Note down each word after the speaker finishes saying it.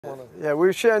Yeah, we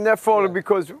were sharing that photo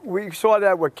because we saw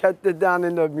that what Ket did down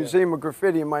in the Museum of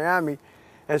Graffiti in Miami.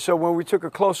 And so when we took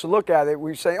a closer look at it,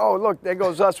 we say, oh, look, there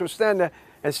goes us. We're standing there,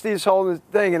 and Steve's holding the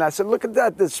thing. And I said, look at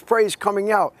that. The spray's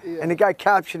coming out. And the guy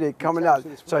captured it coming out.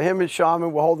 So him and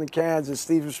Shaman were holding cans, and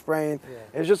Steve was spraying.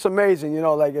 It was just amazing, you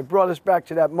know, like it brought us back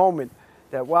to that moment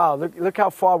that, wow, look how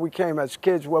far we came as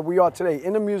kids, where we are today,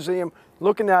 in the museum,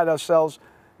 looking at ourselves,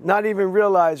 not even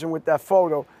realizing with that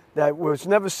photo that was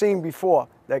never seen before,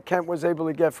 that Kent was able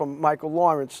to get from Michael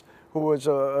Lawrence, who was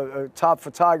a top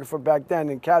photographer back then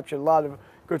and captured a lot of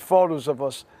good photos of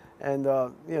us. And,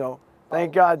 you know,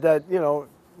 thank God that, you know,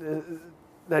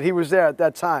 that he was there at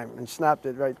that time and snapped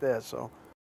it right there. So.